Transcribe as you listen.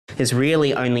There's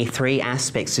really only 3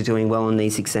 aspects to doing well on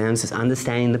these exams. It's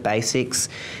understanding the basics,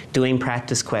 doing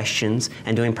practice questions,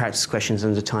 and doing practice questions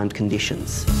under timed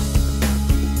conditions.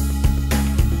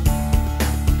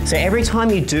 So every time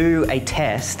you do a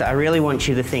test, I really want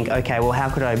you to think, okay, well,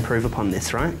 how could I improve upon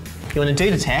this, right? You want to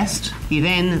do the test. You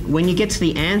then, when you get to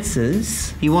the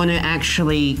answers, you want to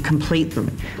actually complete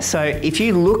them. So if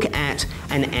you look at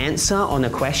an answer on a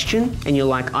question and you're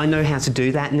like, I know how to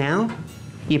do that now,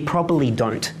 you probably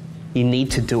don't. You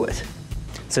need to do it.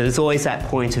 So there's always that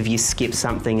point of you skip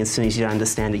something as soon as you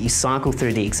understand it. You cycle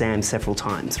through the exam several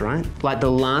times, right? Like the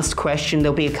last question,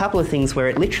 there'll be a couple of things where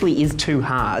it literally is too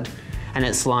hard. And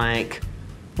it's like,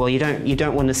 well, you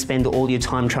don't want to spend all your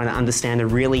time trying to understand a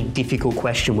really difficult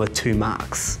question worth 2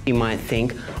 marks. You might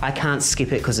think, I can't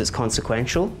skip it because it's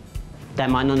consequential. That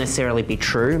might not necessarily be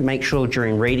true. Make sure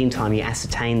during reading time you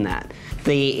ascertain that.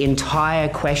 The entire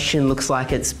question looks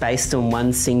like it's based on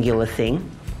one singular thing,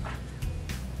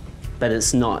 but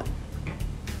it's not.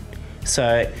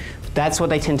 So that's what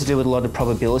they tend to do with a lot of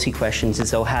probability questions, is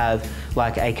they'll have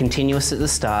like a continuous at the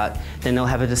start, then they'll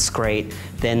have a discrete,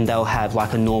 then they'll have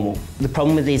like a normal. The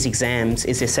problem with these exams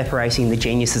is they're separating the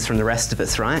geniuses from the rest of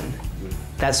us, right?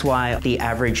 That's why the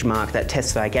average mark, that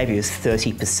test that I gave you, is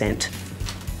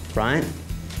 30%, right?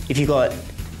 If you got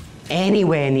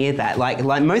anywhere near that, like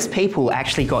most people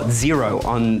actually got 0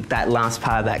 on that last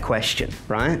part of that question,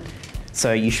 right?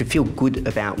 So you should feel good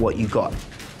about what you got.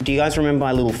 Do you guys remember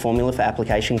my little formula for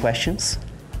application questions?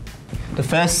 The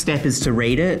first step is to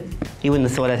read it. You wouldn't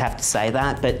have thought I'd have to say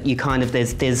that, but you kind of,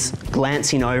 there's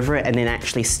glancing over it and then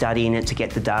actually studying it to get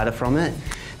the data from it.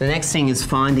 The next thing is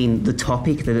finding the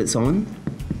topic that it's on.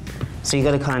 So you've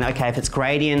got to kind of, okay, if it's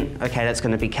gradient, okay, that's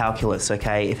going to be calculus,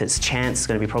 okay? If it's chance, it's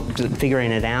going to be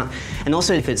figuring it out. And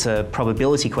also if it's a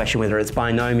probability question, whether it's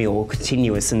binomial or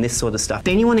continuous and this sort of stuff.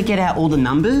 Then you want to get out all the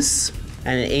numbers,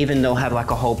 and even they'll have like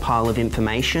a whole pile of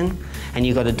information, and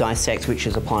you've got to dissect which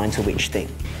is applying to which thing.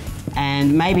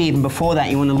 And maybe even before that,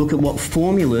 you want to look at what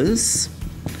formulas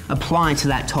apply to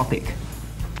that topic.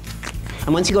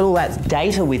 And once you've got all that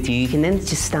data with you, you can then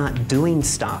just start doing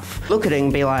stuff. Look at it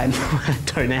and be like, I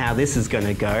don't know how this is going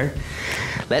to go.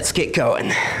 Let's get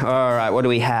going. All right, what do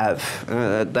we have?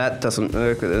 That doesn't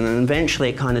work. And then eventually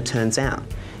it kind of turns out.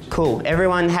 Cool.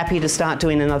 Everyone happy to start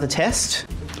doing another test?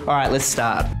 All right, let's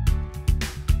start.